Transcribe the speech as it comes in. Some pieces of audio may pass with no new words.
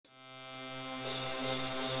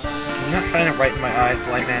shining right in my eyes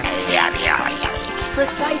like that.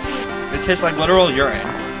 Precisely. It tastes like literal urine.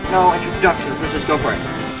 No introductions, let's just go for it.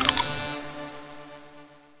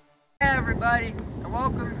 Hey everybody, and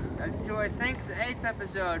welcome to I think the 8th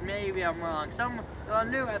episode, maybe I'm wrong, a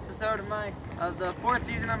new episode of the 4th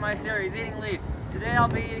season of my series, Eating Leaves. Today I'll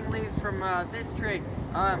be eating leaves from this tree.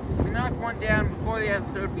 We knocked one down before the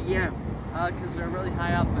episode began, because they're really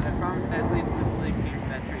high up, and I promised I'd leave this leaf came from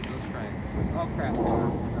that tree, so let's try it. Oh crap.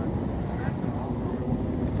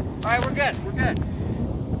 Alright, we're good.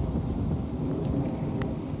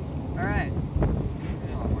 Alright.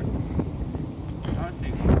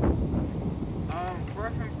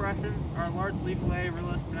 First impressions, our largely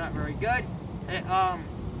flavorless, but not very good. It,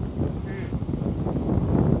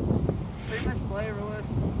 pretty much flavorless.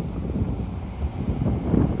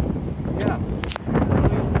 Yeah.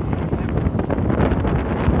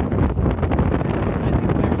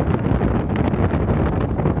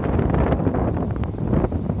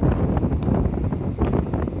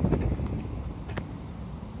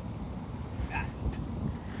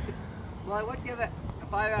 Well, I would give it a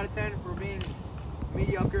 5 out of 10 for being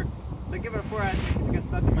mediocre, but give it a 4 out of 10 because it got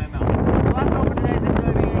stuck in my mouth.